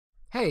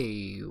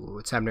Hey,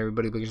 what's happening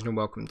everybody? And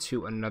welcome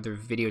to another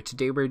video.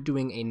 Today we're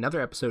doing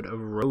another episode of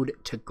Road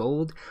to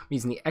Gold. I'm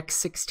using the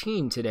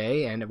X16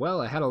 today, and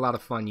well, I had a lot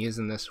of fun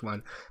using this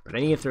one, but I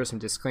need to throw some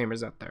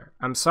disclaimers out there.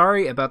 I'm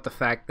sorry about the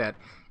fact that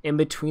in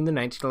between the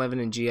 1911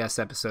 and GS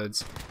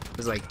episodes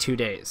was like 2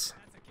 days.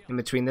 In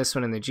between this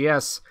one and the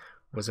GS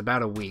was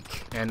about a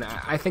week, and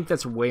I think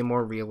that's way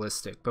more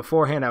realistic.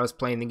 Beforehand, I was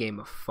playing the game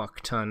a fuck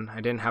ton.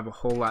 I didn't have a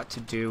whole lot to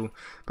do,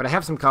 but I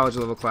have some college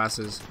level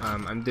classes.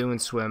 I'm doing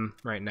swim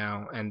right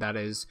now, and that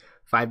is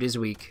 5 days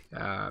a week,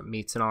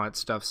 meets and all that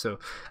stuff, so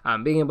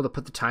being able to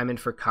put the time in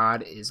for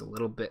COD is a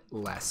little bit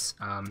less.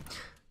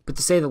 But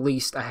to say the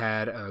least, I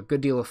had a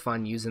good deal of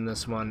fun using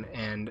this one,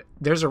 and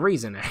there's a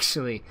reason,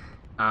 actually.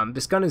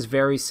 This gun is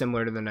very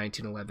similar to the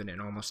 1911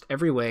 in almost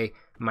every way,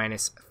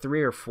 minus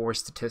 3 or 4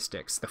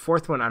 statistics. The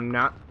fourth one I'm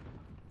not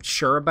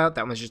sure about,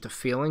 that one's just a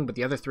feeling, but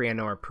the other 3 I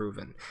know are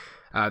proven.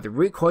 The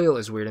recoil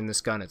is weird in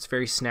this gun. It's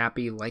very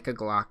snappy, like a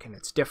Glock, and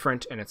it's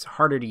different, and it's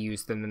harder to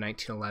use than the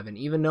 1911.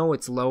 Even though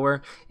it's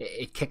lower,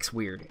 it kicks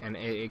weird, and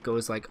it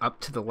goes like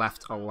up to the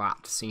left a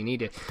lot, so you need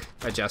to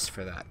adjust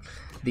for that.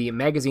 The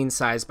magazine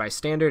size by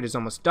standard is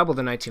almost double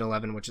the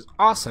 1911, which is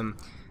awesome.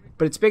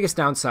 But its biggest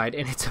downside,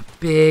 and it's a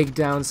big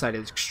downside,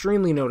 it's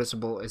extremely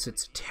noticeable, is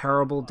its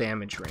terrible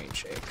damage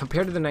range.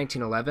 Compared to the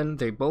 1911,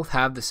 they both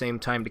have the same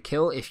time to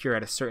kill if you're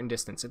at a certain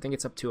distance. I think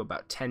it's up to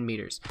about 10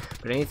 meters.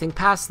 But anything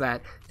past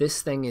that,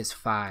 this thing is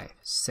 5,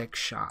 6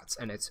 shots,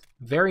 and it's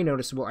very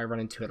noticeable. I run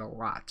into it a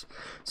lot.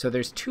 So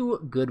there's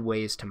 2 good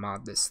ways to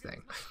mod this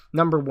thing.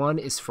 Number 1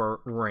 is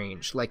for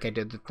range, like I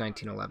did with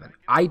 1911.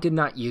 I did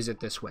not use it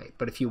this way,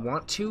 but if you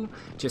want to,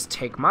 just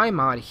take my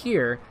mod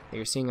here that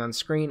you're seeing on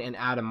screen and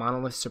add a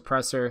monolith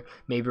suppressor,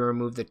 maybe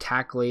remove the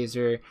tack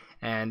laser,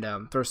 and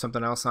throw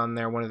something else on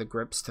there, one of the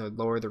grips to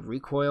lower the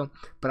recoil.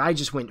 But I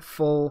just went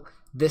full.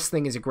 This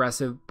thing is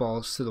aggressive,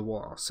 balls to the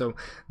wall. So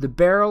the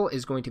barrel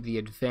is going to be the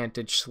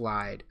advantage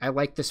slide. I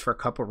like this for a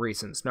couple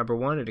reasons. Number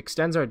 1, it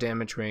extends our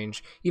damage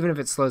range. Even if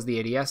it slows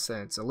the ADS,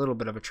 and it's a little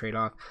bit of a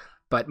trade-off.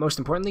 But most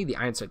importantly, the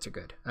iron sights are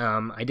good.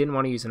 I didn't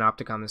want to use an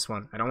optic on this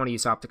one. I don't want to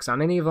use optics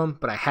on any of them,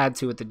 but I had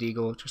to with the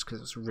Deagle just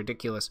because it's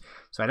ridiculous.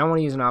 So I don't want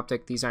to use an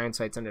optic. These iron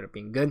sights ended up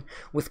being good.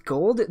 With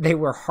gold, they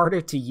were harder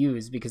to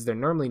use because they're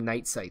normally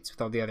night sights with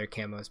all the other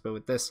camos, but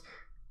with this,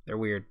 they're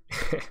weird.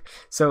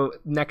 So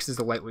next is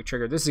the lightweight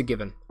trigger. This is a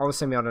given. All the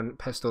semi-auto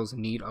pistols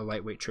need a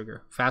lightweight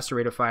trigger. Faster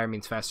rate of fire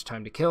means faster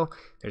time to kill.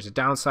 There's a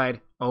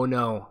downside. Oh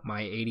no,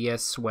 my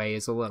ADS sway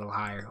is a little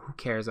higher. Who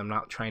cares? I'm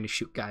not trying to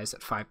shoot guys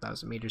at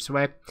 5,000 meters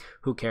away.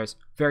 Who cares?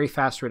 Very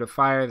fast rate of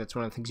fire. That's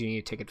one of the things you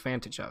need to take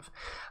advantage of.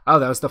 Oh,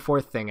 that was the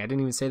 4th thing. I didn't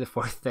even say the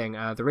 4th thing.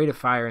 The rate of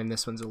fire in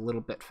this one's a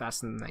little bit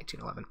faster than the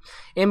 1911.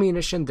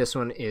 Ammunition, this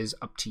one is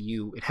up to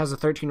you. It has a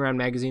 13-round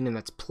magazine, and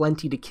that's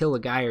plenty to kill a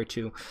guy or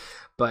two.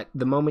 But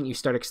the moment you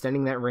start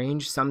extending that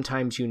range,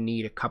 sometimes you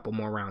need a couple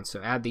more rounds.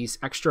 So add these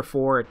extra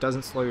 4. It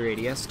doesn't slow your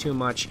ADS too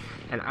much.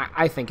 And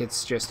I think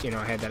it's just,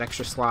 I had that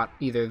extra slot.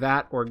 Either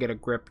that or get a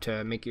grip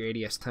to make your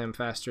ADS time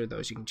faster.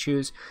 Those you can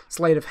choose.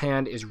 Sleight of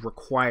hand is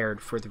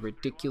required for the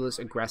ridiculous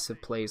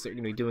aggressive plays that you're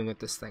going to be doing with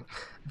this thing.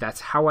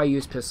 That's how I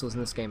use pistols in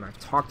this game. I've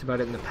talked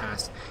about it in the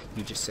past.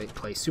 You just say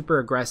play super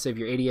aggressive.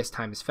 Your ADS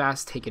time is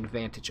fast. Take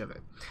advantage of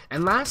it.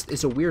 And last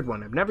is a weird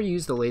one. I've never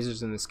used the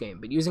lasers in this game,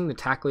 but using the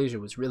tack laser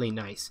was really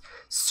nice.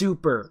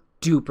 Super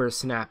duper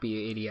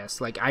snappy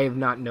ADS. Like, I have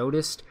not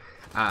noticed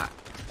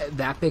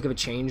that big of a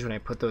change when I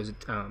put those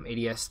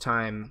ADS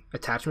time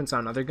attachments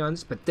on other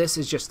guns, but this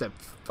is just a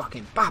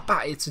fucking bah.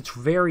 It's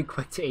very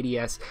quick to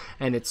ADS,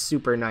 and it's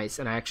super nice,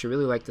 and I actually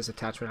really like this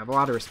attachment. I have a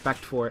lot of respect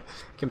for it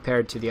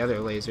compared to the other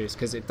lasers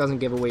because it doesn't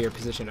give away your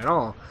position at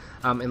all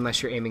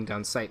unless you're aiming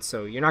down sight.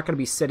 So you're not going to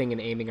be sitting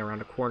and aiming around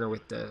a corner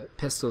with the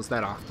pistols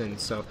that often,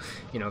 so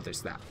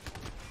there's that.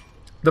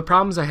 The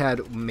problems I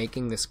had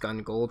making this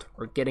gun gold,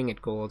 or getting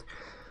it gold,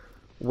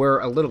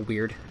 were a little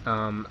weird.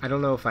 I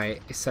don't know if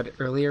I said it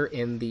earlier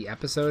in the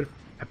episode.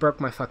 I broke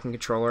my fucking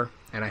controller,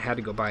 and I had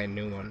to go buy a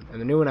new one. And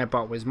the new one I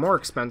bought was more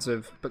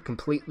expensive, but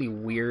completely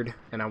weird,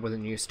 and I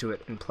wasn't used to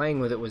it. And playing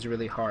with it was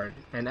really hard.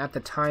 And at the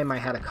time, I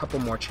had a couple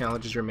more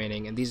challenges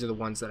remaining, and these are the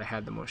ones that I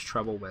had the most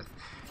trouble with.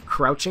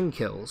 Crouching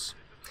kills,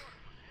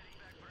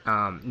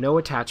 no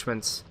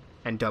attachments,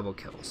 and double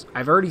kills.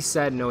 I've already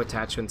said no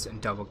attachments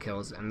and double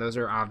kills, and those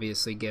are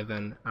obviously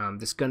given.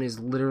 This gun is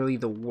literally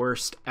the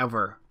worst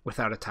ever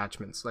without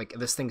attachments. Like,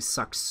 this thing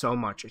sucks so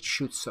much. It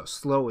shoots so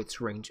slow. Its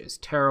range is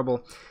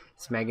terrible.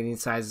 Its magazine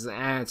size is,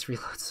 its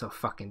reload so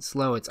fucking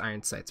slow. Its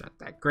iron sights aren't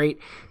that great.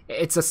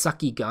 It's a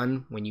sucky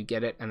gun when you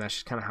get it, and that's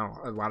just kind of how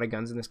a lot of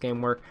guns in this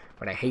game work.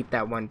 But I hate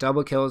that one.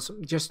 Double kills,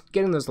 just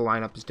getting those to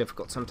line up is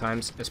difficult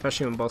sometimes,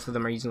 especially when both of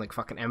them are using like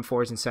fucking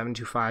M4s and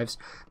 725s.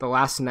 The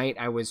last night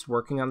I was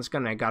working on this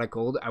gun and I got it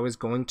gold, I was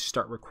going to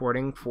start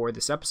recording for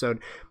this episode,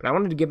 but I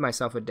wanted to give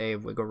myself a day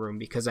of wiggle room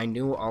because I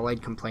knew all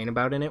I'd complain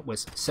about in it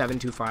was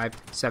 725,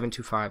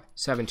 725,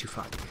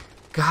 725.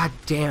 God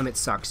damn, it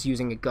sucks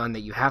using a gun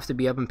that you have to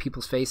be up in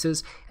people's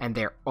faces and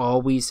they're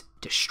always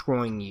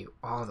destroying you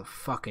all the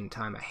fucking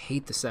time. I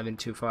hate the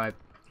 725.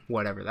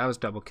 whatever. That was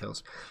double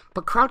kills.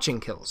 But crouching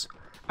kills.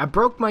 I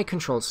broke my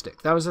control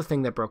stick. That was the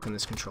thing that broke in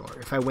this controller.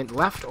 If I went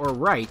left or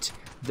right,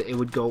 it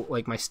would go,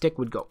 like, my stick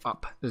would go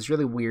up. It was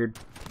really weird,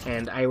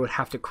 and I would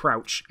have to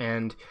crouch,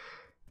 and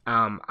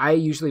I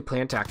usually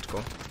play on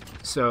tactical.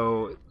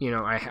 So, you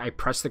know, I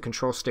pressed the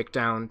control stick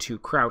down to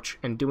crouch,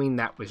 and doing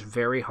that was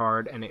very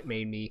hard, and it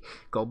made me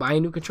go buy a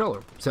new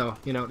controller. So,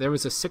 you know, there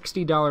was a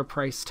 $60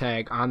 price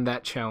tag on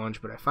that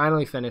challenge, but I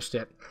finally finished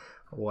it.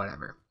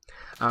 Whatever.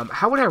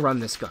 How would I run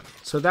this gun?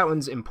 So that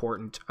one's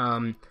important.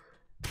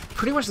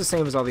 Pretty much the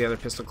same as all the other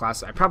pistol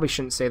classes. I probably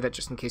shouldn't say that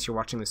just in case you're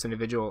watching this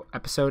individual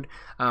episode.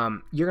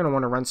 You're going to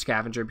want to run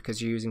Scavenger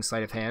because you're using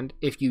Sleight of Hand.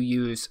 If you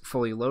use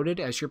Fully Loaded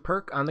as your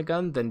perk on the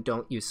gun, then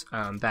don't use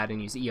that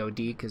and use EOD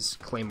because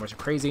Claymores are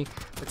crazy.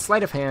 But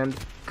Sleight of Hand,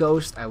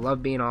 Ghost, I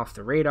love being off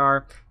the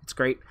radar. It's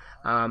great.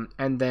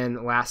 And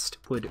then last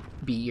would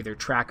be either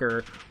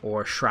Tracker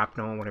or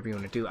Shrapnel, whatever you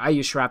want to do. I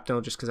use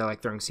Shrapnel just because I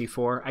like throwing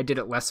C4. I did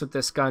it less with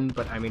this gun,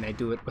 but I mean, I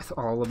do it with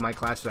all of my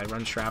classes. I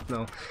run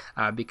Shrapnel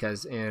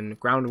because in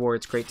Ground War,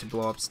 it's great to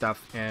blow up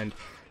stuff, and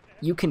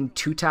you can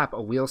two-tap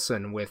a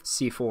Wilson with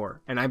C4,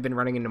 and I've been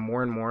running into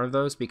more and more of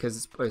those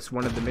because it's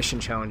one of the mission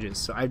challenges.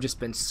 So I've just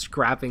been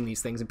scrapping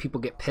these things, and people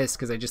get pissed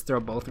because I just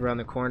throw both around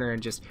the corner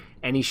and just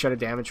any shot of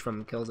damage from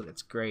them kills it.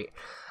 It's great.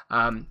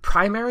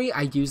 Primary,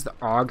 I use the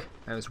AUG.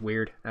 That was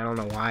weird. I don't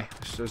know why.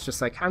 It was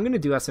just like, I'm going to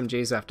do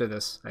SMJs after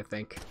this, I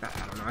think. I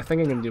don't know. I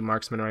think I'm going to do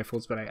marksman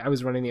rifles, but I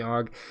was running the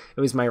AUG.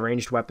 It was my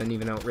ranged weapon,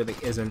 even though it really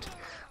isn't.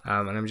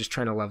 And I'm just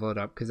trying to level it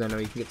up because I know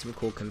you can get some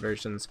cool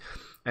conversions.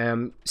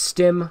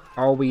 Stim,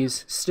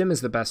 always. Stim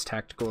is the best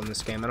tactical in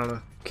this game. I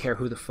don't care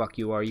who the fuck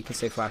you are. You can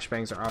say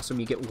flashbangs are awesome.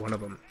 You get one of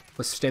them.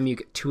 With Stim, you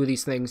get 2 of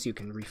these things. You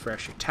can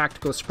refresh your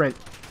tactical sprint.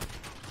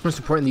 Most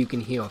importantly, you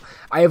can heal.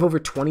 I have over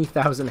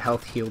 20,000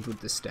 health healed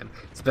with this stim.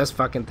 It's the best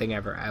fucking thing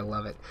ever. I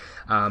love it.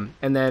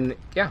 And then,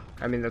 yeah,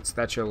 I mean,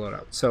 that's your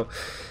loadout. So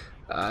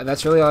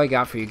that's really all I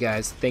got for you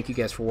guys. Thank you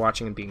guys for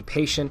watching and being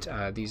patient.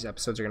 These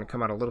episodes are going to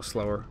come out a little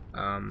slower,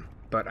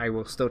 but I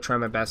will still try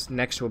my best.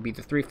 Next will be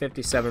the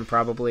 357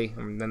 probably,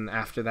 and then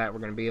after that we're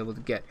going to be able to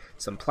get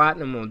some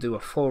platinum. We'll do a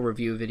full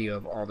review video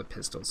of all the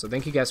pistols. So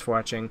thank you guys for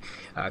watching.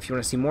 If you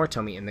want to see more,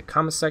 tell me in the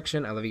comment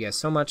section. I love you guys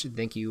so much.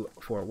 Thank you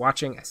for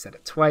watching. I said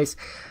it twice.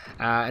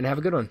 And have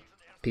a good one.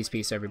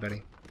 Peace,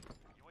 everybody.